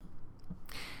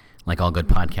Like all good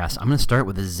podcasts, I'm going to start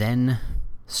with a Zen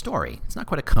story. It's not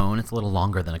quite a cone. It's a little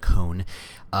longer than a cone.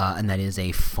 And that is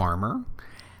a farmer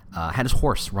had his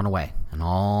horse run away. And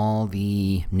all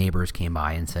the neighbors came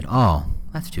by and said, "Oh,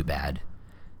 that's too bad."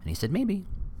 And he said, "Maybe."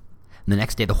 And the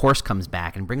next day, the horse comes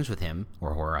back and brings with him,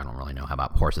 or I don't really know how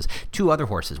about horses, 2 other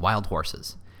horses, wild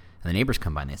horses. And the neighbors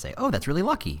come by and they say, "Oh, that's really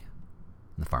lucky."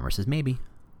 And the farmer says, "Maybe."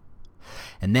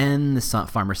 And then the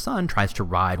farmer's son tries to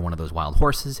ride one of those wild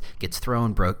horses, gets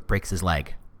thrown, breaks his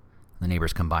leg. The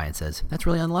neighbors come by and says, "That's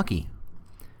really unlucky."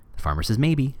 The farmer says,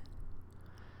 "Maybe."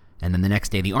 And then the next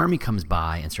day the army comes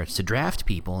by and starts to draft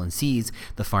people and sees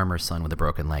the farmer's son with a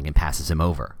broken leg and passes him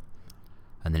over.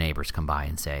 And the neighbors come by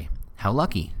and say, "How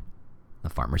lucky?" The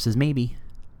farmer says, "Maybe."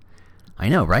 I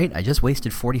know, right? I just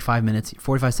wasted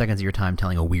 45 seconds of your time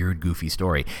telling a weird, goofy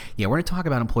story. Yeah, we're going to talk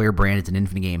about employer brand. It's an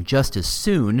infinite game just as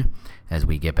soon as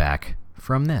we get back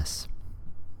from this.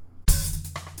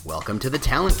 Welcome to the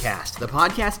Talent Cast, the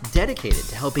podcast dedicated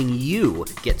to helping you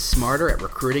get smarter at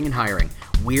recruiting and hiring.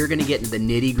 We're going to get into the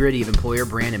nitty-gritty of employer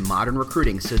brand and modern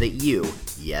recruiting so that you,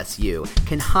 yes you,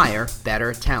 can hire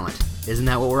better talent. Isn't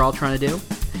that what we're all trying to do?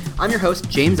 I'm your host,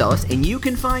 James Ellis, and you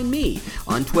can find me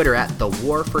on Twitter at The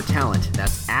War for Talent.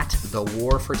 That's at The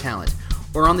War for Talent.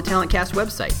 Or on the Talent Cast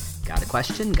website. Got a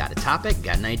question? Got a topic?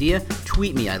 Got an idea?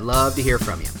 Tweet me. I'd love to hear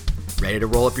from you. Ready to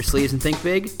roll up your sleeves and think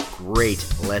big? Great.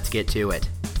 Let's get to it.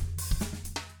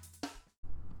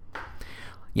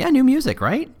 Yeah, new music,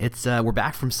 right? It's we're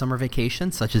back from summer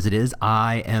vacation, such as it is.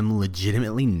 I am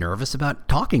legitimately nervous about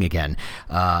talking again.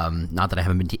 Not that I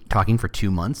haven't been talking for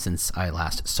 2 months since I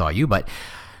last saw you, but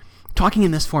talking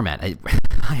in this format,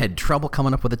 I had trouble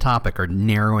coming up with a topic or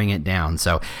narrowing it down.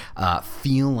 So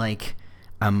feel like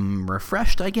I'm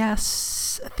refreshed, I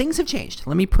guess. Things have changed.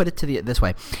 Let me put it this way.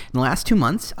 In the last 2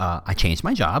 months, I changed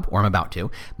my job, or I'm about to.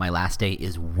 My last day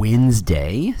is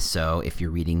Wednesday. So if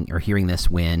you're reading or hearing this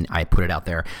when I put it out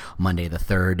there, Monday the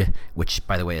 3rd, which,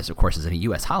 by the way, is a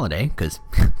U.S. holiday, because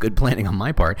good planning on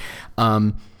my part.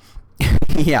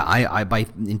 Yeah, I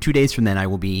in 2 days from then, I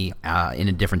will be in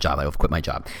a different job. I will quit my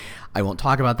job. I won't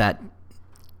talk about that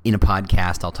in a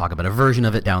podcast. I'll talk about a version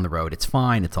of it down the road. It's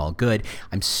fine. It's all good.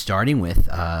 I'm starting with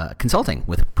consulting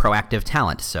with Proactive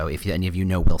Talent. So if any of you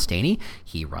know Will Staney,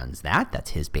 he runs that.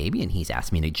 That's his baby, and he's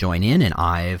asked me to join in, and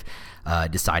I've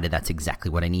decided that's exactly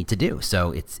what I need to do.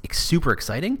 So it's super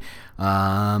exciting. So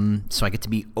I get to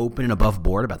be open and above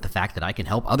board about the fact that I can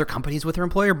help other companies with their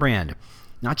employer brand.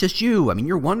 Not just you. I mean,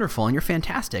 you're wonderful and you're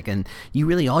fantastic, and you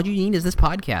really, all you need is this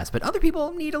podcast. But other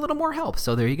people need a little more help.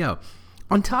 So there you go.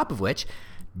 On top of which,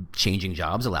 changing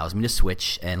jobs allows me to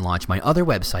switch and launch my other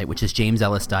website, which is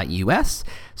jamesellis.us.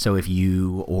 So if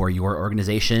you or your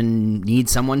organization need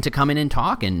someone to come in and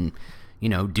talk and,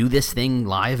 do this thing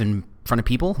live in front of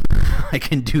people, I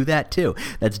can do that too.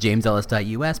 That's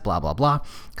jamesellis.us, blah, blah, blah.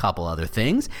 Couple other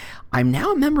things. I'm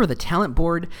now a member of the Talent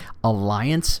Brand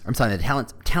Alliance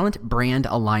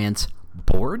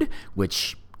Board,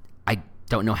 which I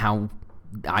don't know how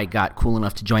I got cool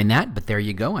enough to join that, but there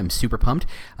you go. I'm super pumped.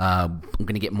 I'm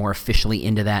going to get more officially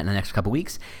into that in the next couple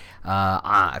weeks.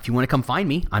 If you want to come find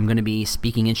me, I'm going to be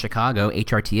speaking in Chicago,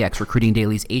 HRTX, Recruiting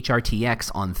Daily's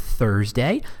HRTX on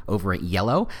Thursday over at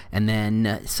Yellow. And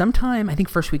then sometime, I think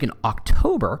first week in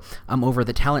October, I'm over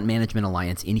the Talent Management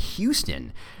Alliance in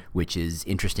Houston, which is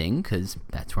interesting because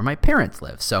that's where my parents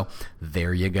live. So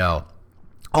there you go.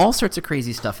 All sorts of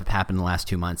crazy stuff have happened in the last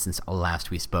 2 months since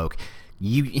last we spoke.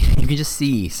 You can just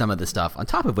see some of the stuff. On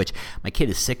top of which, my kid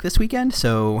is sick this weekend,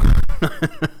 so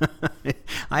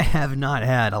I have not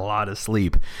had a lot of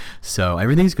sleep. So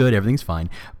everything's good, everything's fine.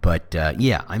 But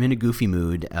yeah, I'm in a goofy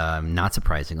mood, not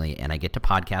surprisingly, and I get to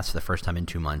podcast for the first time in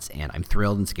 2 months, and I'm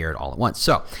thrilled and scared all at once.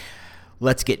 So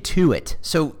let's get to it.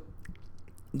 So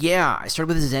yeah, I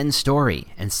started with a Zen story,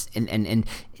 and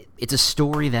it's a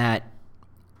story that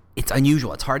it's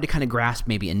unusual. It's hard to kind of grasp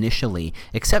maybe initially,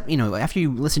 except, after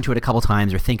you listen to it a couple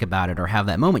times or think about it or have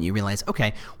that moment, you realize,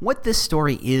 okay, what this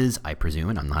story is, I presume,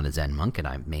 and I'm not a Zen monk, and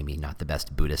I'm maybe not the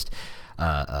best Buddhist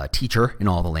teacher in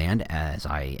all the land, as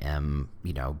I am,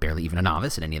 barely even a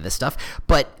novice in any of this stuff.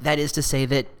 But that is to say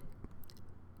that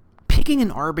picking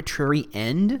an arbitrary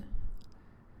end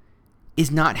is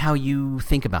not how you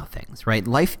think about things, right?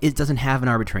 Life doesn't have an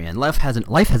arbitrary end. Life has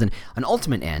an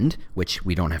ultimate end, which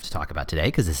we don't have to talk about today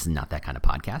because this is not that kind of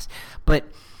podcast. But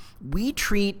we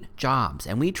treat jobs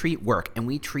and we treat work and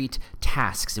we treat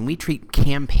tasks and we treat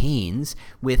campaigns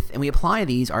and we apply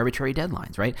these arbitrary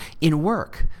deadlines, right? In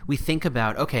work, we think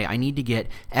about, okay, I need to get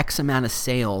X amount of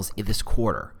sales in this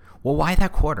quarter. Well, why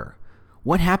that quarter?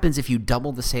 What happens if you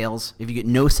double the sales, if you get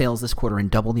no sales this quarter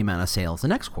and double the amount of sales the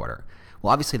next quarter?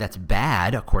 Well, obviously that's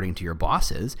bad according to your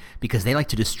bosses because they like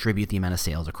to distribute the amount of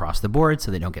sales across the board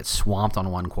so they don't get swamped on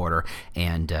one quarter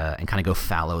and kind of go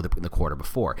fallow the quarter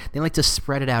before. They like to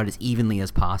spread it out as evenly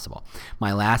as possible.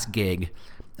 My last gig,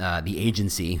 the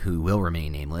agency, who will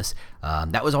remain nameless,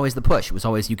 that was always the push. It was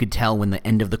always, you could tell when the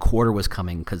end of the quarter was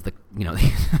coming because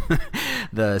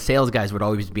the sales guys would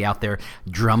always be out there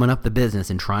drumming up the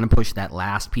business and trying to push that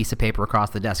last piece of paper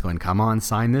across the desk going, come on,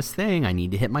 sign this thing. I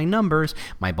need to hit my numbers.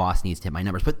 My boss needs to hit my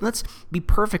numbers. But let's be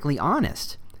perfectly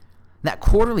honest. That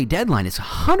quarterly deadline is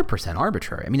 100%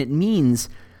 arbitrary. I mean, it means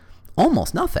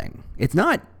almost nothing. It's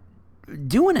not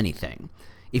doing anything.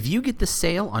 If you get the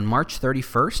sale on March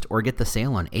 31st or get the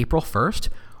sale on April 1st,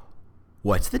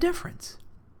 what's the difference?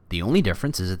 The only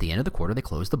difference is at the end of the quarter, they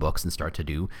close the books and start to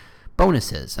do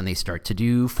bonuses, and they start to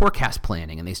do forecast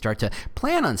planning, and they start to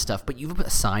plan on stuff, but you've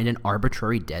assigned an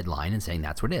arbitrary deadline and saying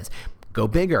that's what it is. Go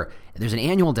bigger. There's an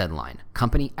annual deadline.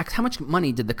 Company X, how much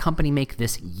money did the company make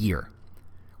this year?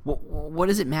 What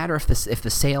does it matter if the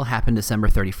sale happened December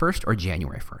 31st or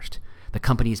January 1st? The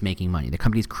company is making money. The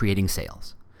company is creating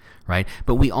sales. Right?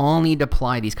 But we all need to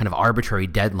apply these kind of arbitrary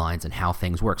deadlines and how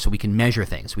things work so we can measure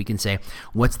things. We can say,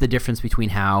 what's the difference between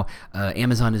how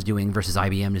Amazon is doing versus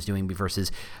IBM is doing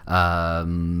versus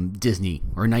Disney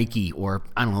or Nike or,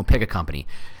 I don't know, pick a company.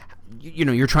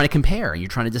 You're trying to compare. You're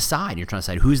trying to decide. You're trying to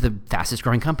decide who's the fastest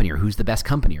growing company or who's the best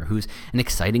company or who's an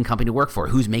exciting company to work for,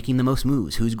 who's making the most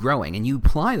moves, who's growing. And you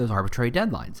apply those arbitrary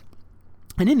deadlines.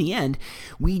 And in the end,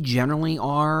 we generally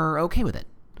are okay with it.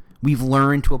 We've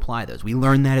learned to apply those. We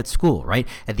learned that at school, right?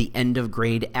 At the end of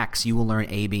grade X, you will learn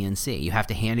A, B, and C. You have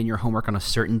to hand in your homework on a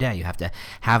certain day. You have to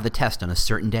have the test on a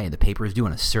certain day. The paper is due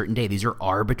on a certain day. These are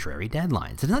arbitrary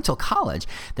deadlines. It's not until college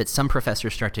that some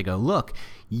professors start to go, look,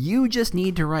 you just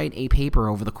need to write a paper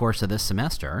over the course of this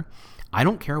semester. I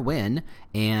don't care when,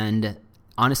 and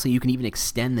honestly, you can even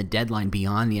extend the deadline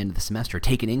beyond the end of the semester,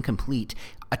 take it incomplete,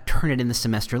 turn it in the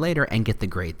semester later, and get the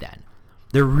grade then.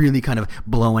 They're really kind of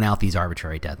blowing out these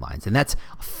arbitrary deadlines, and that's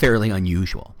fairly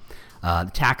unusual. The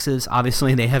taxes,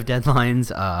 obviously, they have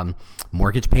deadlines.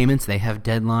 Mortgage payments, they have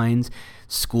deadlines.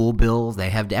 School bills,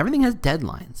 everything has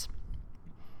deadlines.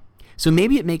 So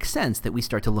maybe it makes sense that we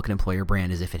start to look at employer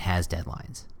brand as if it has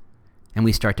deadlines. And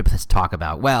we start to talk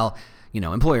about, well,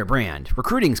 employer brand,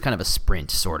 recruiting is kind of a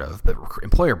sprint, sort of, but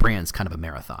employer brand is kind of a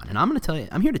marathon. And I'm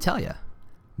here to tell you,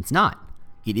 it's not.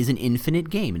 It is an infinite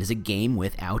game. It is a game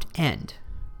without end.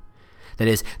 That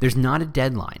is, there's not a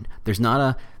deadline. There's not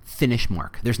a finish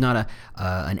mark. There's not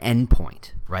an end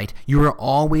point, right? You are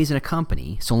always in a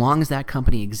company. So long as that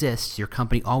company exists, your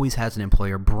company always has an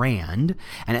employer brand,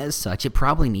 and as such, it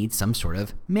probably needs some sort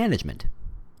of management.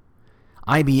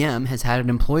 IBM has had an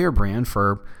employer brand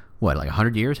for, like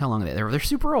 100 years? How long are they? They're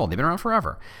super old. They've been around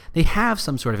forever. They have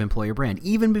some sort of employer brand.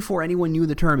 Even before anyone knew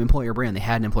the term employer brand, they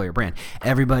had an employer brand.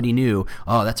 Everybody knew,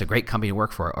 oh, that's a great company to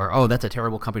work for, or oh, that's a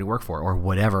terrible company to work for, or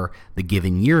whatever the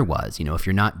given year was. If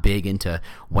you're not big into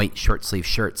white short sleeve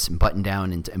shirts and button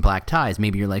down and black ties,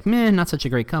 maybe you're like, man, not such a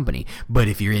great company. But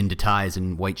if you're into ties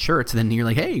and white shirts, then you're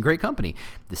like, hey, great company.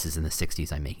 This is in the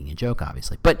 60s. I'm making a joke,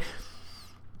 obviously. But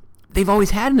they've always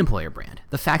had an employer brand.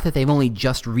 The fact that they've only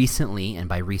just recently, and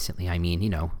by recently I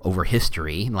mean, over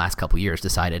history, in the last couple of years,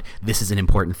 decided this is an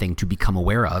important thing to become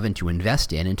aware of and to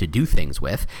invest in and to do things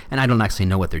with, and I don't actually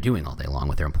know what they're doing all day long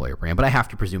with their employer brand, but I have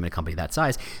to presume in a company that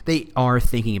size, they are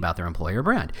thinking about their employer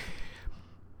brand.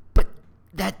 But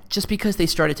that just because they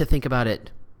started to think about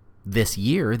it this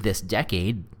year, this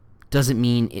decade, doesn't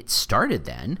mean it started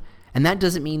then, and that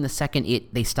doesn't mean the second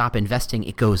they stop investing,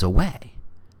 it goes away.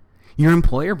 Your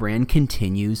employer brand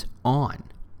continues on.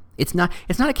 It's not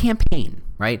a campaign,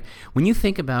 right? When you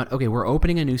think about, okay, we're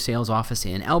opening a new sales office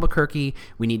in Albuquerque.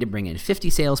 We need to bring in 50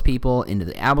 salespeople into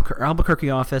the Albuquerque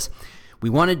office. We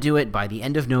want to do it by the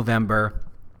end of November.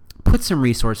 Put some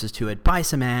resources to it, buy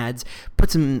some ads, put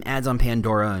some ads on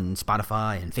Pandora and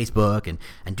Spotify and Facebook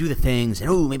and do the things,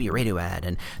 and maybe a radio ad,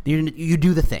 and you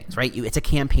do the things, right? It's a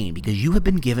campaign because you have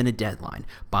been given a deadline.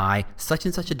 By such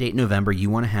and such a date in November,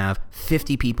 you want to have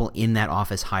 50 people in that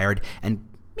office hired and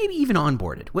maybe even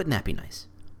onboarded. Wouldn't that be nice?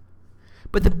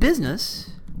 But the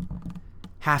business,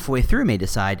 halfway through, may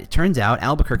decide, it turns out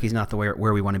Albuquerque is not where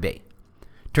we want to be.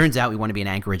 Turns out we want to be in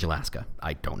Anchorage, Alaska.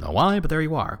 I don't know why, but there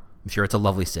you are. I'm sure it's a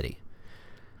lovely city.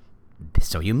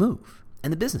 So you move,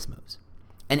 and the business moves.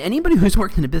 And anybody who's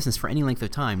worked in a business for any length of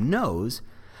time knows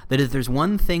that if there's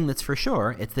one thing that's for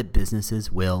sure, it's that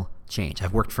businesses will change.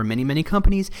 I've worked for many, many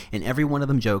companies, and every one of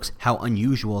them jokes how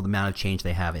unusual the amount of change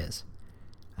they have is.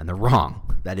 And they're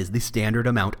wrong. That is the standard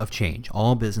amount of change.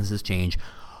 All businesses change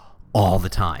all the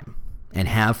time, and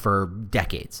have for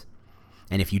decades.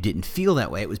 And if you didn't feel that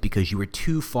way, it was because you were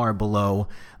too far below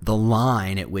the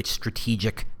line at which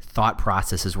strategic thought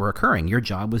processes were occurring. Your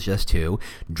job was just to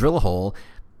drill a hole,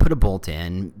 put a bolt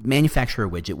in, manufacture a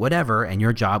widget, whatever, and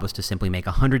your job was to simply make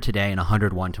 100 today and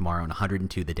 101 tomorrow and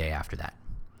 102 the day after that.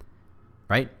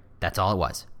 Right? That's all it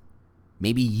was.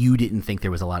 Maybe you didn't think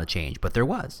there was a lot of change, but there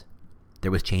was.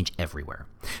 There was change everywhere.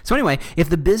 So anyway, if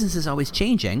the business is always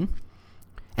changing,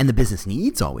 and the business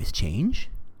needs always change,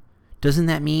 doesn't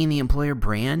that mean the employer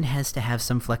brand has to have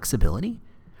some flexibility?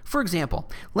 For example,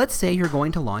 let's say you're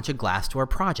going to launch a Glassdoor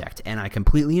project, and I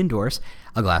completely endorse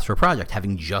a Glassdoor project,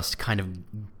 having just kind of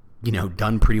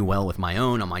done pretty well with my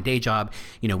own on my day job.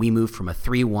 We moved from a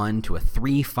 3.1 to a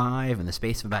 3.5 in the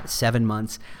space of about 7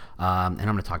 months. And I'm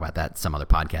going to talk about that some other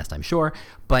podcast, I'm sure.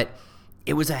 But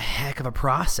it was a heck of a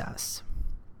process.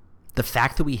 The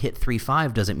fact that we hit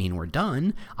 3.5 doesn't mean we're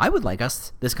done. I would like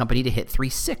this company, to hit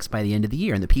 3.6 by the end of the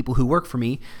year. And the people who work for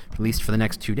me, at least for the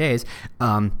next 2 days,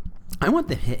 I want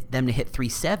them to hit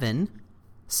 3.7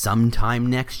 sometime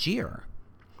next year.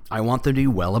 I want them to be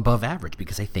well above average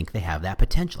because I think they have that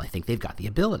potential. I think they've got the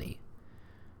ability.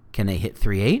 Can they hit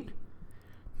 3.8?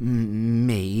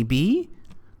 Maybe.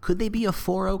 Could they be a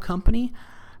 4.0 company?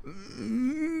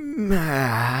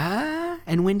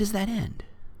 And when does that end?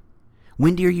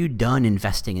 When are you done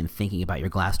investing and thinking about your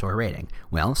Glassdoor rating?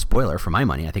 Well, spoiler for my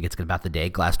money, I think it's about the day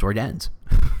Glassdoor ends.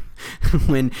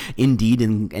 When Indeed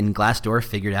and Glassdoor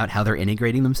figured out how they're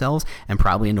integrating themselves and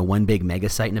probably into one big mega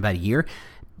site in about a year,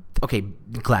 okay,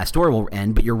 Glassdoor will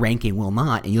end, but your ranking will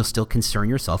not, and you'll still concern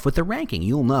yourself with the ranking.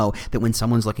 You'll know that when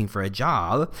someone's looking for a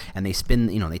job and they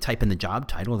they type in the job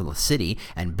title of the city,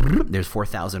 and there's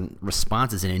 4,000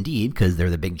 responses in Indeed because they're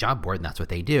the big job board and that's what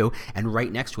they do. And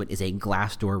right next to it is a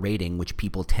Glassdoor rating, which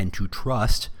people tend to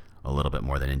trust a little bit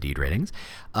more than Indeed ratings.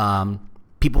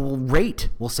 People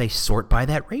will say sort by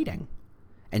that rating.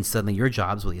 And suddenly your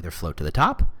jobs will either float to the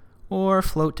top or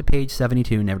float to page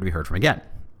 72, never to be heard from again.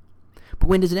 But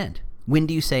when does it end? When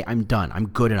do you say, I'm done, I'm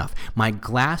good enough, my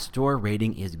Glassdoor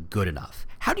rating is good enough?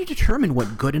 How do you determine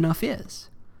what good enough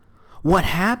is? What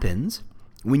happens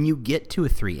when you get to a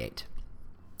 3.8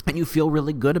 and you feel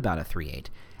really good about a 3.8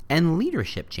 and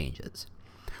leadership changes?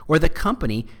 Or the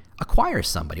company acquires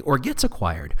somebody or gets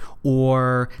acquired,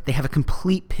 or they have a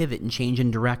complete pivot and change in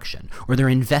direction, or they're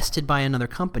invested in by another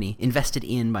company,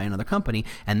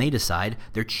 and they decide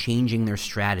they're changing their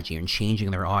strategy and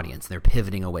changing their audience. They're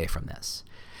pivoting away from this.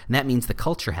 And that means the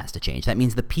culture has to change. That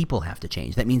means the people have to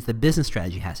change. That means the business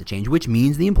strategy has to change, which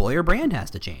means the employer brand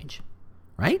has to change,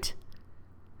 right?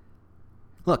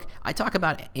 Look, I talk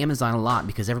about Amazon a lot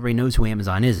because everybody knows who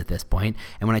Amazon is at this point.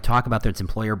 And when I talk about its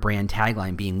employer brand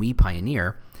tagline being "We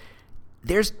Pioneer,"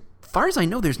 as far as I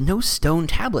know, there's no stone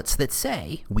tablets that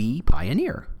say "We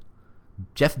Pioneer."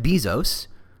 Jeff Bezos,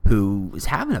 who is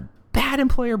having a bad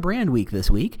employer brand week this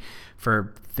week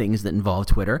for things that involve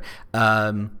Twitter,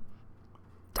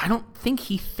 I don't think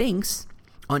he thinks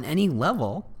on any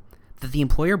level that the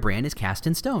employer brand is cast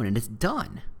in stone and it's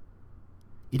done.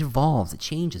 It evolves, it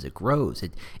changes, it grows,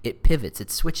 it pivots,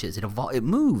 it switches, it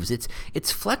moves,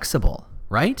 it's flexible,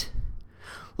 right?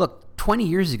 Look, 20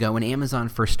 years ago when Amazon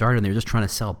first started and they were just trying to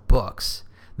sell books,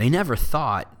 they never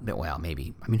thought that,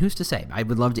 who's to say? I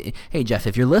would love to, hey Jeff,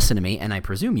 if you're listening to me, and I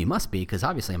presume you must be because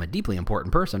obviously I'm a deeply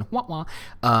important person,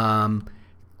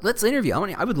 let's interview.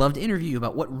 I would love to interview you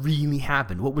about what really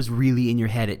happened, what was really in your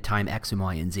head at time X and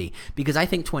Y and Z. Because I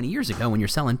think 20 years ago when you're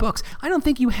selling books, I don't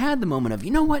think you had the moment of,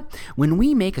 you know what, when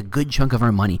we make a good chunk of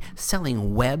our money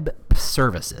selling web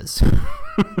services.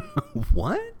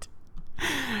 What?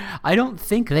 I don't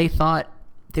think they thought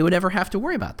they would ever have to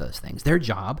worry about those things. Their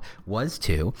job was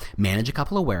to manage a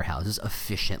couple of warehouses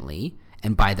efficiently.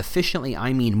 And by the efficiently,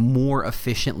 I mean more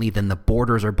efficiently than the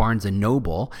Borders or Barnes &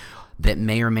 Noble that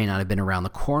may or may not have been around the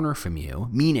corner from you.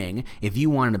 Meaning, if you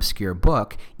want an obscure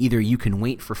book, either you can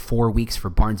wait for 4 weeks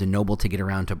for Barnes & Noble to get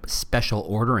around to special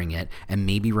ordering it and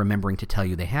maybe remembering to tell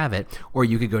you they have it, or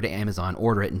you could go to Amazon,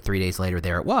 order it, and 3 days later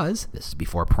there it was. This is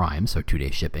before Prime, so 2-day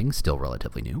shipping, still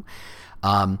relatively new.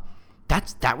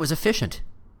 That was efficient.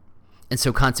 And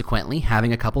so consequently,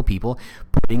 having a couple people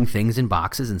putting things in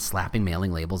boxes and slapping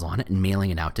mailing labels on it and mailing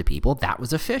it out to people, that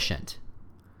was efficient.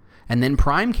 And then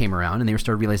Prime came around and they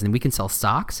started realizing we can sell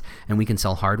socks and we can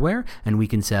sell hardware and we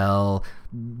can sell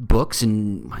books,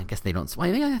 and I guess they don't. Well,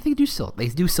 I think they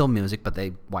do sell music, but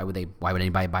why would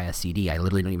anybody buy a CD? I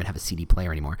literally don't even have a CD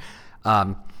player anymore.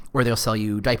 Or they'll sell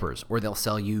you diapers, or they'll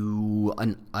sell you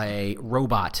a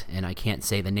robot, and I can't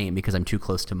say the name because I'm too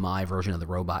close to my version of the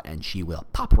robot, and she will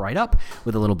pop right up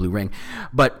with a little blue ring.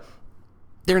 But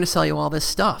they're going to sell you all this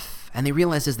stuff, and they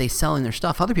realize as they selling their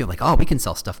stuff, other people are like, oh, we can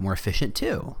sell stuff more efficient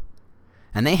too.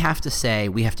 And they have to say,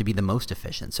 we have to be the most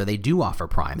efficient. So they do offer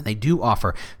Prime, and they do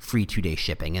offer free 2-day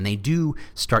shipping, and they do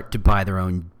start to buy their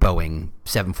own Boeing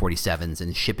 747s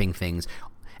and shipping things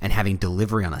and having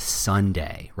delivery on a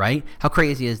Sunday, right? How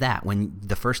crazy is that? When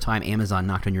the first time Amazon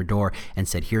knocked on your door and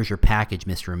said, here's your package,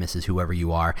 Mr. or Mrs. whoever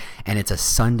you are, and it's a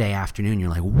Sunday afternoon, you're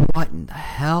like, what in the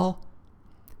hell?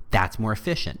 That's more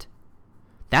efficient.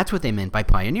 That's what they meant by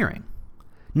pioneering.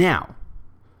 Now,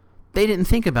 they didn't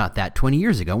think about that 20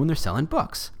 years ago when they're selling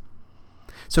books.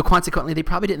 So consequently, they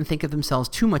probably didn't think of themselves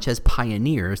too much as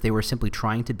pioneers. They were simply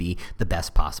trying to be the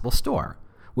best possible store,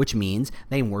 which means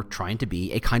they were trying to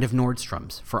be a kind of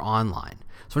Nordstrom's for online.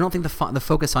 So I don't think the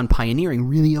focus on pioneering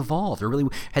really evolved or really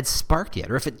had sparked yet.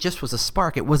 Or if it just was a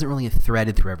spark, it wasn't really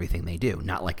threaded through everything they do,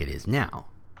 not like it is now.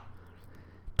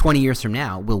 20 years from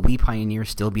now, will we pioneers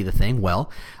still be the thing?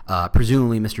 Well,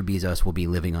 presumably Mr. Bezos will be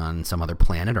living on some other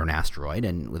planet or an asteroid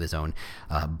and with his own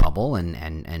bubble, and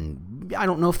I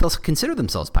don't know if they'll consider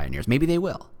themselves pioneers. Maybe they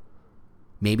will.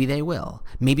 Maybe they will.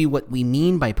 Maybe what we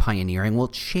mean by pioneering will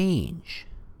change.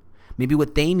 Maybe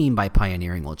what they mean by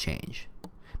pioneering will change.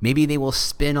 Maybe they will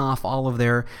spin off all of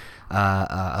their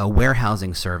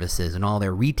warehousing services and all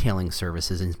their retailing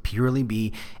services and purely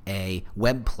be a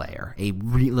web player.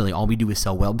 Really, all we do is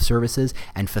sell web services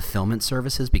and fulfillment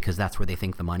services because that's where they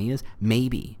think the money is.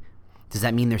 Maybe. Does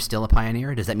that mean they're still a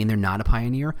pioneer? Does that mean they're not a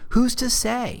pioneer? Who's to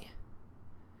say?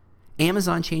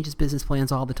 Amazon changes business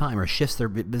plans all the time or shifts their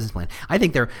business plan. I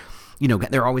think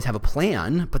they always have a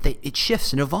plan, but it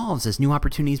shifts and evolves as new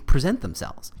opportunities present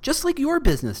themselves, just like your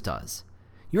business does.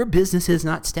 Your business is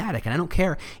not static, and I don't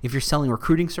care if you're selling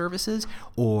recruiting services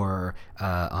or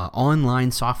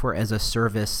online software as a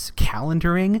service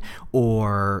calendaring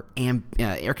or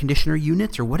air conditioner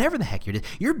units or whatever the heck you're doing.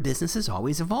 Your business is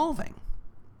always evolving,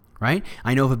 right?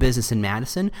 I know of a business in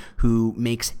Madison who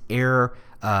makes air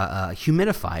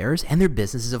humidifiers, and their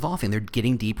business is evolving. They're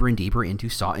getting deeper and deeper into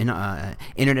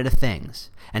Internet of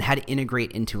Things and how to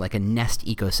integrate into like a Nest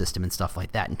ecosystem and stuff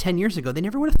like that. And 10 years ago, they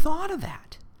never would have thought of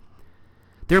that.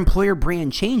 Their employer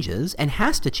brand changes and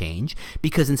has to change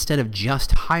because instead of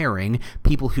just hiring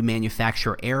people who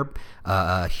manufacture air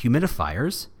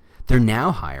humidifiers, they're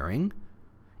now hiring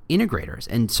integrators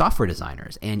and software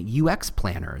designers and UX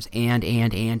planners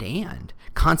and.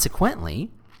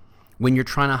 Consequently, when you're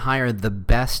trying to hire the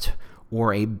best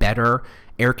or a better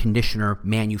air conditioner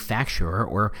manufacturer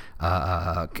or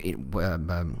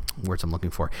words I'm looking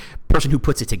for, person who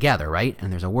puts it together, right?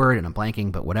 And there's a word and I'm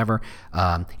blanking, but whatever.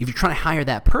 If you're trying to hire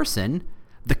that person,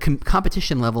 the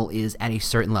competition level is at a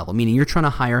certain level, meaning you're trying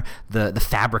to hire the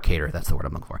fabricator. That's the word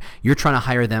I'm looking for. You're trying to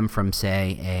hire them from,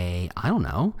 say,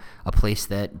 a place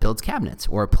that builds cabinets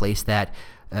or a place that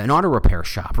an auto repair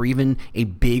shop or even a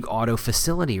big auto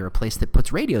facility or a place that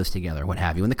puts radios together, what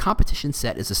have you. And the competition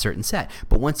set is a certain set.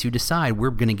 But once you decide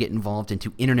we're going to get involved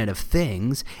into Internet of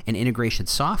Things and integration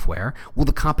software, well,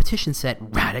 the competition set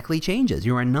radically changes.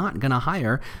 You are not going to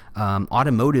hire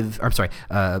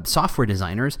software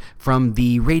designers from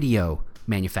the radio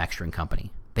manufacturing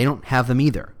company. They don't have them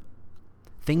either.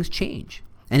 Things change.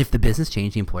 And if the business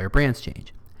changes, the employer brands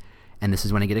change. And this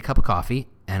is when I get a cup of coffee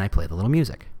and I play the little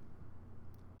music.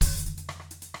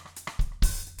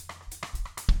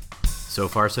 So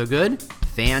far, so good?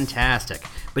 Fantastic.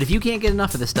 But if you can't get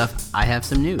enough of this stuff, I have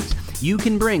some news. You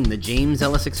can bring the James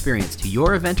Ellis experience to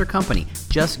your event or company.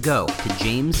 Just go to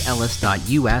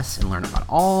jamesellis.us and learn about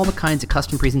all the kinds of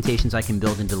custom presentations I can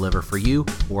build and deliver for you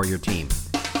or your team.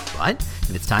 But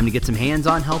if it's time to get some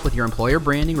hands-on help with your employer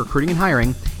branding, recruiting, and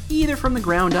hiring, either from the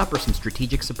ground up or some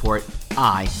strategic support,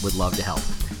 I would love to help.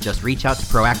 Just reach out to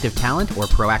Proactive Talent or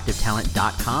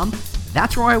proactivetalent.com.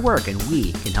 That's where I work, and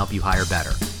we can help you hire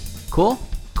better. Cool?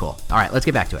 Cool. All right, let's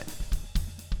get back to it.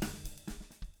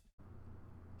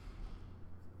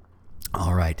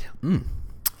 All right.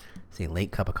 It's a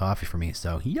late cup of coffee for me,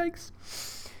 so yikes.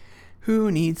 Who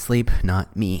needs sleep?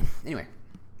 Not me. Anyway.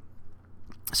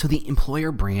 So the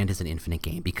employer brand is an infinite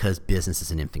game because business is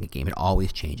an infinite game. It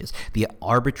always changes. The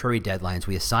arbitrary deadlines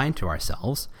we assign to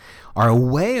ourselves are a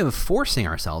way of forcing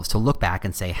ourselves to look back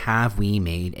and say, have we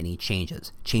made any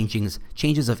changes?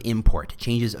 Changes of import,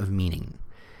 changes of meaning.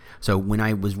 So when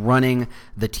I was running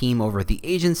the team over at the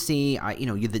agency,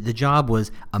 the job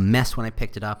was a mess when I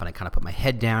picked it up, and I kind of put my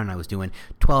head down, and I was doing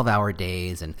 12-hour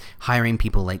days and hiring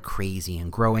people like crazy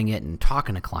and growing it and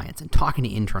talking to clients and talking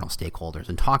to internal stakeholders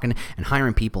and talking and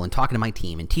hiring people and talking to my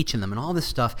team and teaching them and all this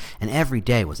stuff. And every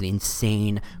day was an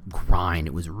insane grind.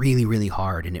 It was really, really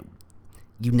hard, and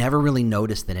you never really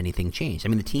noticed that anything changed. I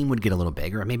mean, the team would get a little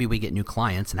bigger, and maybe we get new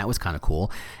clients, and that was kind of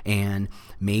cool. And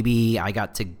maybe I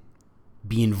got to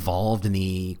be involved in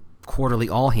the quarterly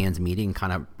all hands meeting and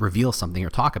kind of reveal something or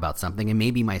talk about something. And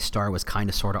maybe my star was kind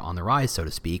of sort of on the rise, so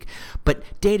to speak. But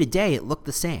day to day, it looked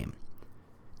the same.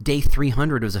 Day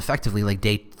 300 was effectively like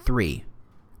day 3,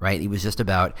 right? It was just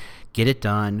about get it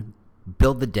done,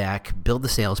 build the deck, build the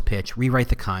sales pitch, rewrite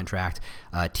the contract,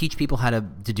 teach people how to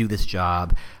do this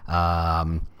job,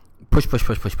 push.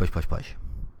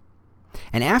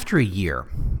 And after a year,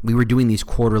 we were doing these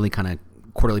quarterly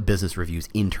business reviews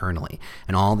internally,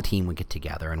 and all the team would get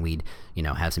together and we'd,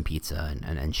 have some pizza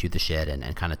and shoot the shit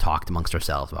and kind of talked amongst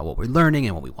ourselves about what we're learning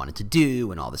and what we wanted to do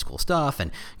and all this cool stuff.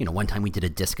 And, one time we did a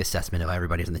DISC assessment of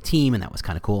everybody on the team, and that was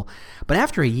kind of cool. But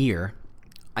after a year,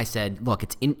 I said, look,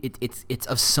 it's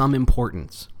of some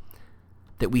importance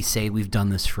that we say we've done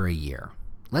this for a year.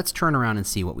 Let's turn around and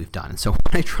see what we've done. And so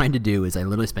what I tried to do is I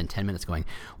literally spent 10 minutes going,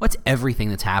 what's everything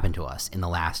that's happened to us in the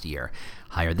last year?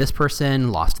 Hired this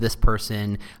person, lost this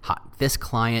person, this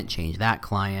client, changed that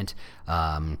client,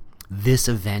 this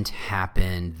event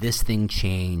happened, this thing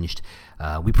changed,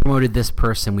 we promoted this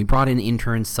person, we brought in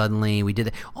interns suddenly, we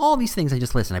did all these things. I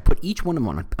just listed. I put each one of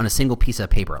them on a single piece of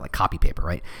paper, like copy paper,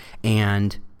 right?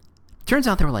 And it turns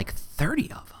out there were like 30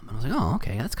 of them. And I was like, oh,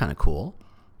 okay, that's kind of cool.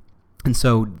 And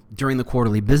so during the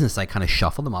quarterly business, I kind of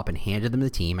shuffled them up and handed them to the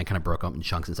team. I kind of broke them up in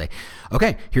chunks and say,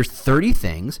 okay, here's 30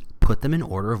 things. Put them in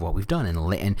order of what we've done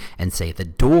and say the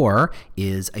door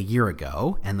is a year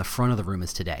ago and the front of the room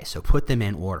is today. So put them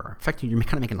in order. In fact, you're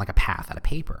kind of making like a path out of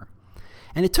paper.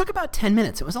 And it took about 10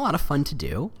 minutes. It was a lot of fun to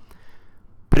do.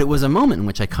 But it was a moment in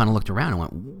which I kind of looked around and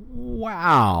went,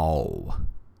 wow,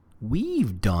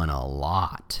 we've done a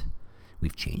lot.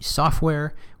 We've changed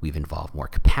software. We've involved more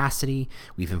capacity.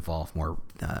 We've involved more.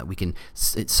 We can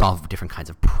solve different kinds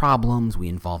of problems. We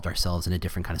involved ourselves in a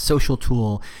different kind of social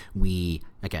tool. We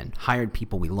again hired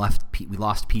people. We lost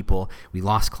people. We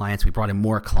lost clients. We brought in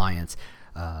more clients.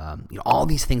 All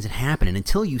these things that happen, and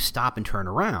until you stop and turn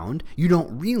around, you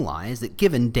don't realize that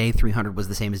given day 300 was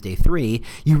the same as day 3,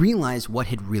 you realize what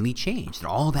had really changed. That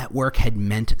all that work had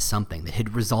meant something. That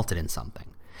had resulted in something.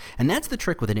 And that's the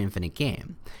trick with an infinite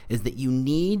game, is that you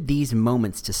need these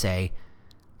moments to say,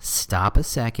 stop a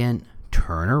second,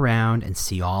 turn around, and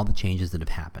see all the changes that have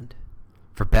happened.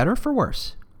 For better, for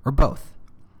worse, or both,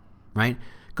 right?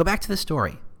 Go back to the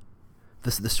story.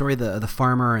 The story of the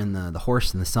farmer and the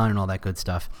horse and the sun and all that good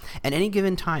stuff. At any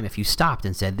given time, if you stopped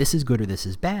and said, this is good or this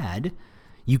is bad,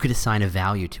 you could assign a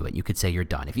value to it. You could say you're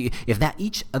done. If that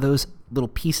each of those little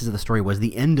pieces of the story was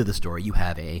the end of the story, you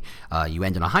have you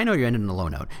end on a high note, you end on a low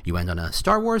note. You end on a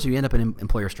Star Wars, or you end up in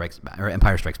Empire Strikes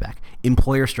Back.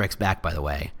 Employer Strikes Back, by the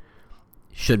way,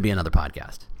 should be another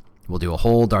podcast. We'll do a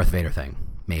whole Darth Vader thing,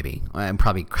 maybe. And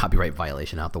probably copyright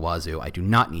violation out the wazoo. I do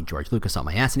not need George Lucas on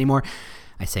my ass anymore.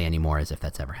 I say anymore as if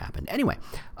that's ever happened. Anyway,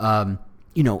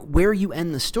 where you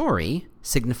end the story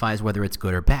signifies whether it's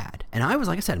good or bad. And I was,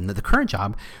 like I said, in the current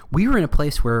job, we were in a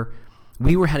place where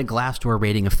we had a Glassdoor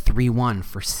rating of 3.1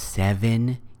 for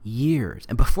 7 years.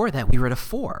 And before that, we were at a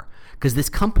 4 because this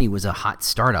company was a hot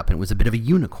startup and it was a bit of a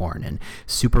unicorn and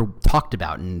super talked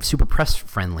about and super press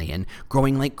friendly and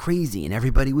growing like crazy, and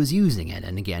everybody was using it.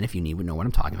 And again, if you need to know what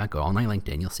I'm talking about, go on my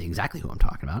LinkedIn. You'll see exactly who I'm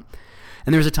talking about.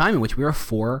 And there was a time in which we were a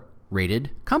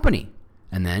 4-rated company.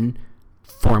 And then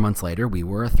 4 months later, we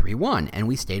were a 3.1, and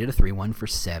we stayed at a 3.1 for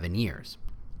 7 years,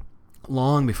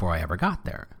 long before I ever got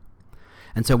there.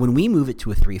 And so when we move it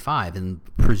to a 3.5, and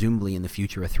presumably in the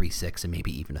future a 3.6 and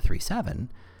maybe even a 3.7,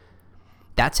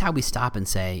 that's how we stop and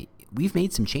say, we've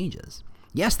made some changes.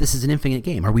 Yes, this is an infinite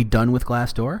game. Are we done with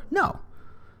Glassdoor? No.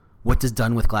 What does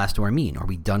done with Glassdoor mean? Are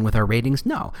we done with our ratings?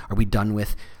 No. Are we done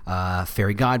with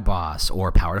Fairy Godboss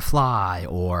or Power to Fly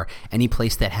or any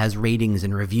place that has ratings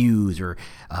and reviews or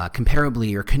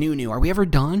Comparably or Kununu? Are we ever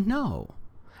done? No.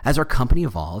 As our company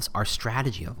evolves, our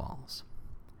strategy evolves.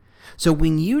 So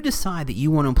when you decide that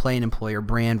you want to play an employer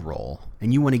brand role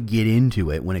and you want to get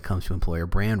into it when it comes to employer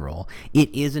brand role,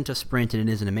 it isn't a sprint and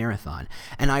it isn't a marathon.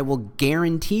 And I will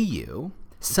guarantee you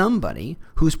somebody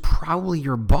who's probably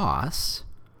your boss,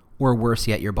 or worse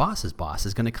yet, your boss's boss,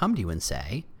 is going to come to you and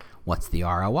say, what's the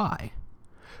ROI?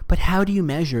 But how do you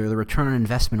measure the return on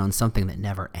investment on something that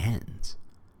never ends?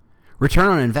 Return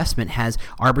on investment has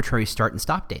arbitrary start and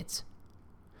stop dates.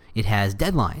 It has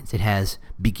deadlines. It has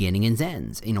beginning and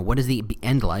ends. What is the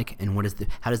end like, and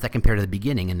how does that compare to the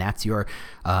beginning? And that's your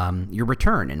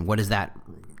return. And what does that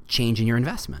change in your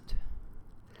investment?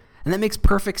 And that makes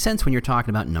perfect sense when you're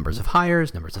talking about numbers of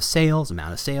hires, numbers of sales,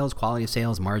 amount of sales, quality of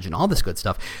sales, margin, all this good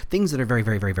stuff, things that are very,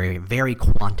 very, very, very, very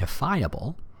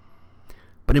quantifiable.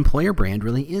 But employer brand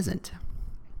really isn't.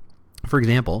 For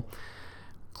example,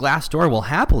 Glassdoor will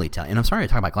happily tell, and I'm sorry to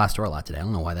talk about Glassdoor a lot today. I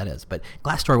don't know why that is, but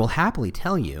Glassdoor will happily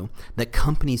tell you that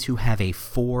companies who have a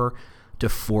 4 to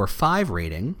 4.5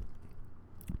 rating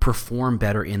perform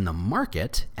better in the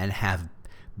market and have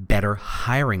better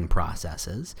hiring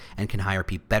processes and can hire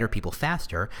better people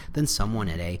faster than someone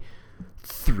at a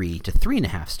 3 to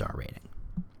 3.5 star rating.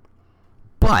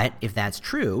 But if that's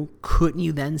true, couldn't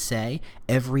you then say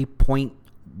every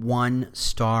 0.1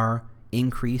 star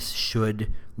increase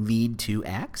should lead to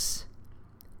X?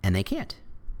 And they can't.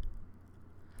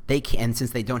 And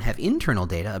since they don't have internal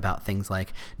data about things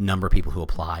like number of people who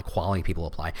apply, quality of people who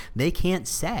apply, they can't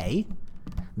say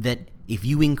that if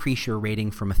you increase your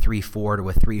rating from a 3.4 to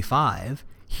a 3.5,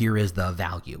 here is the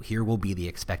value. Here will be the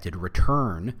expected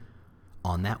return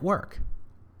on that work.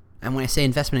 And when I say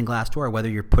investment in Glassdoor, whether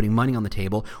you're putting money on the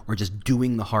table or just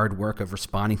doing the hard work of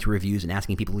responding to reviews and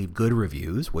asking people to leave good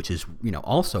reviews, which is,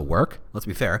 also work, let's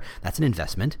be fair, that's an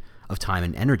investment of time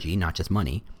and energy, not just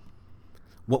money.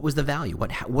 What was the value?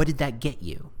 What did that get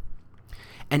you?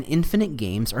 And infinite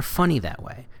games are funny that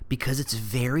way because it's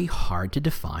very hard to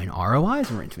define ROIs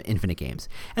for infinite games.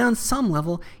 And on some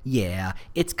level, yeah,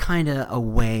 it's kind of a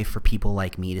way for people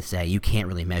like me to say you can't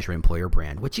really measure employer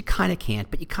brand, which you kind of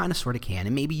can't, but you kind of sort of can.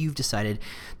 And maybe you've decided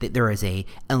that there is a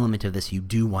element of this you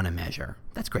do want to measure.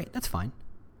 That's great. That's fine.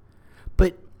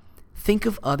 But think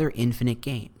of other infinite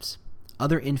games.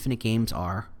 Other infinite games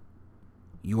are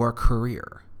your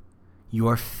career,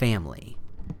 your family,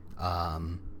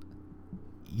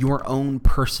 your own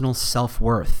personal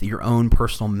self-worth, your own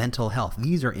personal mental health.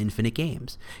 These are infinite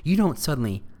games. You don't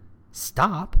suddenly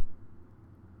stop.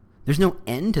 There's no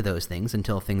end to those things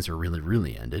until things are really,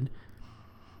 really ended,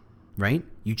 right?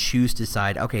 You choose to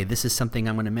decide, okay, this is something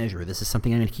I'm going to measure. This is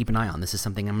something I'm going to keep an eye on. This is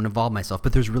something I'm going to involve myself.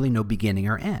 But there's really no beginning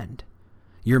or end.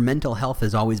 Your mental health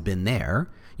has always been there.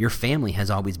 Your family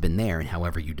has always been there, and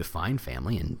however you define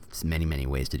family, and there's many, many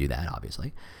ways to do that,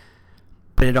 obviously.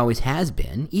 But it always has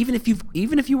been. Even if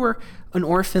you were an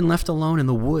orphan left alone in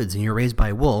the woods and you're raised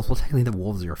by wolves, well, technically the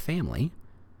wolves are your family.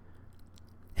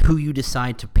 Who you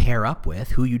decide to pair up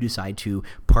with, who you decide to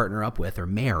partner up with or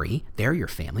marry, they're your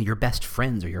family. Your best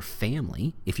friends are your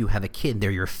family. If you have a kid,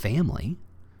 they're your family.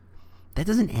 That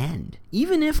doesn't end.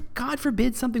 Even if, God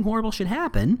forbid, something horrible should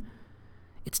happen,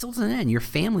 it still doesn't end. Your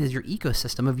family is your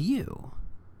ecosystem of you.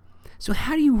 So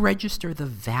how do you register the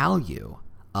value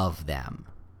of them?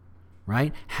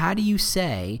 Right? How do you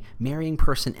say marrying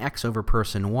person X over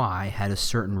person Y had a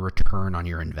certain return on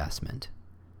your investment?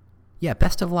 Yeah,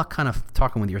 best of luck kind of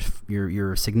talking with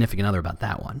your significant other about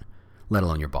that one, let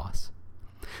alone your boss.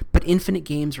 But infinite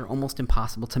games are almost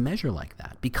impossible to measure like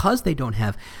that because they don't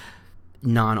have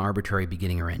non-arbitrary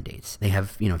beginning or end dates. They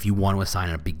have, if you want to assign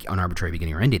an arbitrary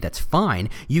beginning or end date, that's fine.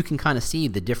 You can kind of see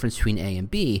the difference between A and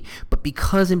B, but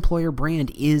because employer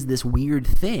brand is this weird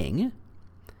thing,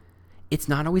 it's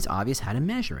not always obvious how to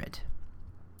measure it.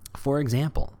 For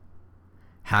example,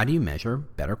 how do you measure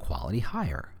better quality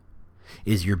hire?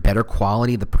 Is your better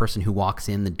quality the person who walks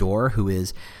in the door who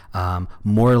is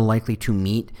more likely to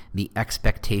meet the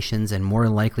expectations and more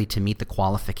likely to meet the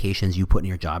qualifications you put in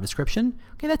your job description?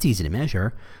 Okay, that's easy to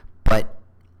measure, but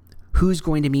who's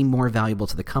going to be more valuable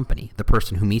to the company? The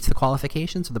person who meets the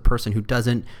qualifications or the person who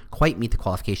doesn't quite meet the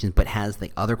qualifications but has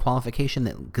the other qualification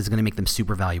that is going to make them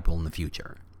super valuable in the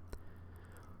future?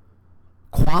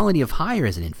 Quality of hire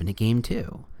is an infinite game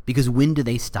too, because when do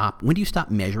you stop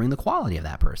measuring the quality of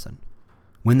that person?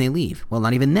 When they leave? Well,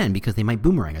 not even then, because they might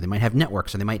boomerang, or they might have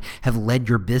networks, or they might have led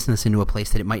your business into a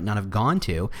place that it might not have gone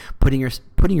to, putting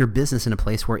your business in a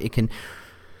place where it can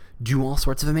do all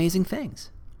sorts of amazing things.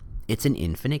 It's an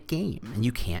infinite game, and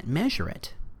you can't measure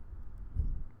it.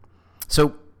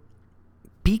 So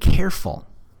be careful.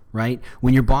 Right?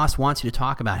 When your boss wants you to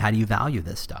talk about how do you value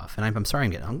this stuff, and I'm sorry,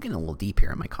 I'm getting a little deep here,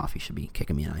 and my coffee should be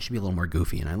kicking me in. I should be a little more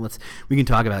goofy, and we can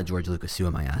talk about George Lucas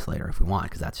suing my ass later if we want,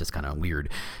 because that's just kind of weird.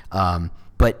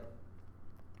 But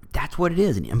that's what it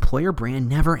is. An employer brand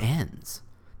never ends.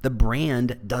 The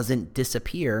brand doesn't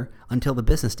disappear until the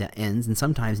business ends, and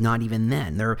sometimes not even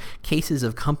then. There are cases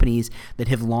of companies that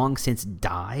have long since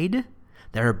died.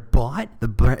 They're bought. The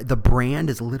brand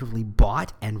is literally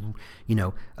bought and,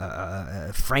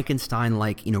 Frankenstein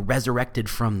resurrected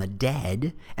from the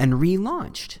dead and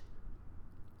relaunched.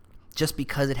 Just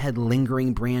because it had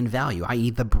lingering brand value, i.e.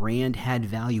 the brand had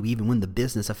value even when the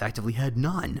business effectively had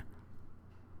none.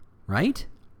 Right?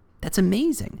 That's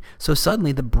amazing. So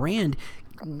suddenly the brand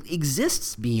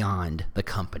exists beyond the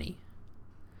company.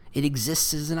 It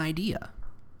exists as an idea.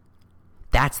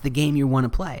 That's the game you want to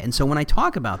play. And so when I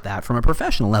talk about that from a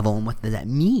professional level and what does that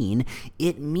mean,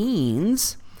 it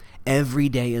means Every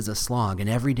day is a slog, and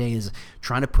every day is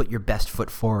trying to put your best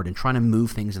foot forward and trying to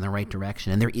move things in the right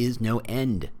direction, and there is no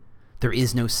end. There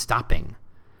is no stopping.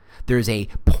 There's a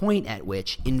point at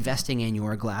which investing in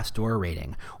your Glassdoor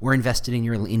rating, or invested in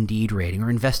your Indeed rating, or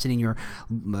invested in your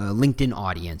LinkedIn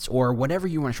audience, or whatever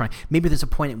you want to try, maybe there's a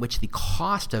point at which the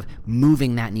cost of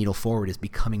moving that needle forward is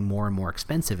becoming more and more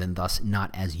expensive and thus not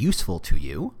as useful to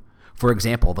you. For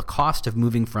example, the cost of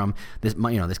moving from this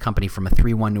company from a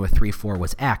 3.1 to a 3.4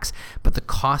 was X, but the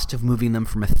cost of moving them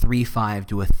from a 3.5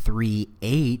 to a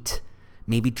 3.8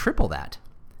 maybe triple that.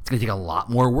 It's going to take a lot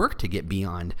more work to get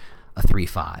beyond a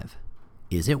 3.5.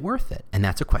 Is it worth it? And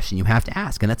that's a question you have to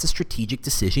ask, and that's a strategic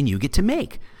decision you get to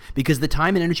make, because the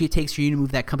time and energy it takes for you to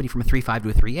move that company from a 3.5 to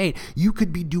a 3.8, you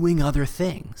could be doing other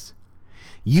things.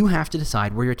 You have to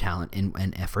decide where your talent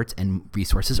and efforts and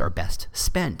resources are best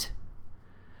spent.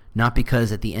 Not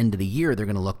because at the end of the year they're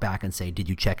going to look back and say, did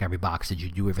you check every box? Did you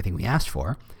do everything we asked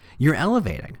for? You're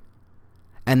elevating.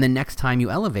 And the next time you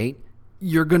elevate,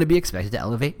 you're going to be expected to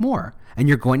elevate more. And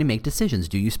you're going to make decisions.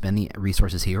 Do you spend the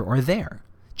resources here or there?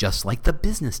 Just like the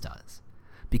business does.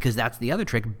 Because that's the other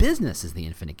trick. Business is the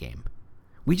infinite game.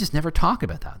 We just never talk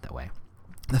about that way.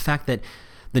 The fact that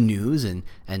the news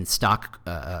and stock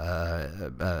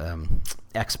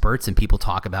experts and people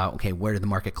talk about, okay, where did the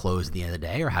market close at the end of the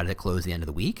day, or how did it close at the end of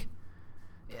the week?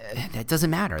 That doesn't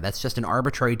matter. That's just an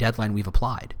arbitrary deadline we've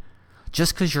applied.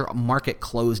 Just because your market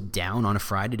closed down on a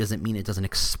Friday doesn't mean it doesn't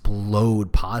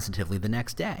explode positively the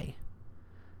next day.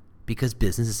 Because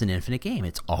business is an infinite game.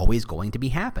 It's always going to be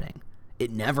happening. It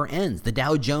never ends. The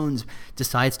Dow Jones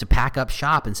decides to pack up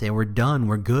shop and say, we're done,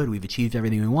 we're good, we've achieved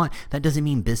everything we want. That doesn't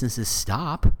mean businesses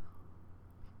stop.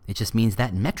 It just means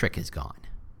that metric is gone.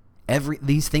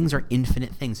 These things are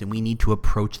infinite things, and we need to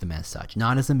approach them as such.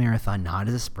 Not as a marathon, not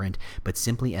as a sprint, but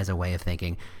simply as a way of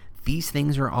thinking, these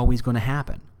things are always going to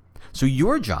happen. So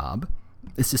your job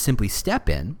is to simply step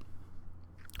in,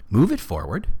 move it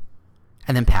forward,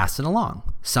 and then pass it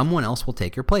along. Someone else will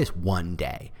take your place one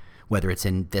day. Whether it's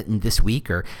in this week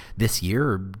or this year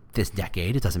or this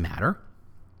decade, it doesn't matter.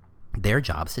 Their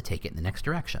job is to take it in the next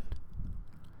direction.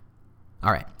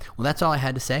 All right. Well, that's all I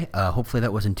had to say. Hopefully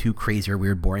that wasn't too crazy or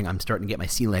weird, boring. I'm starting to get my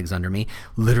sea legs under me.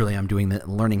 Literally, I'm doing the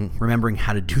remembering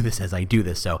how to do this as I do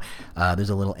this. So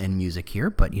there's a little end music here,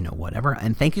 but whatever.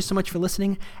 And thank you so much for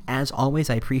listening. As always,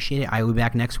 I appreciate it. I will be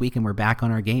back next week, and we're back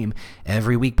on our game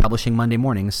every week, publishing Monday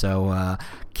morning. So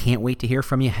can't wait to hear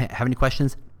from you. Have any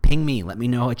questions? Ping me. Let me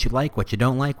know what you like, what you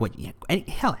don't like.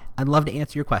 Hell, I'd love to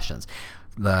answer your questions.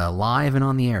 The live and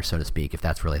on the air, so to speak, if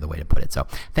that's really the way to put it. So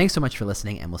thanks so much for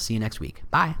listening, and we'll see you next week.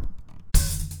 Bye.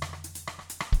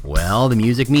 Well, the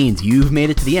music means you've made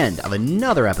it to the end of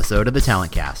another episode of the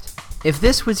Talent Cast. If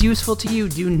this was useful to you,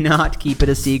 do not keep it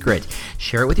a secret.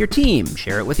 Share it with your team.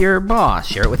 Share it with your boss.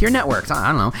 Share it with your networks. I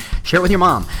don't know. Share it with your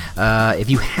mom. If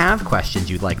you have questions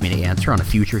you'd like me to answer on a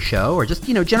future show, or just,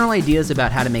 general ideas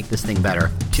about how to make this thing better,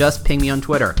 just ping me on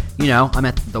Twitter. I'm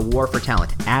at The War for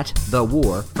Talent, at The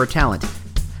War for Talent.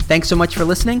 Thanks so much for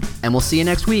listening, and we'll see you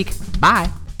next week. Bye.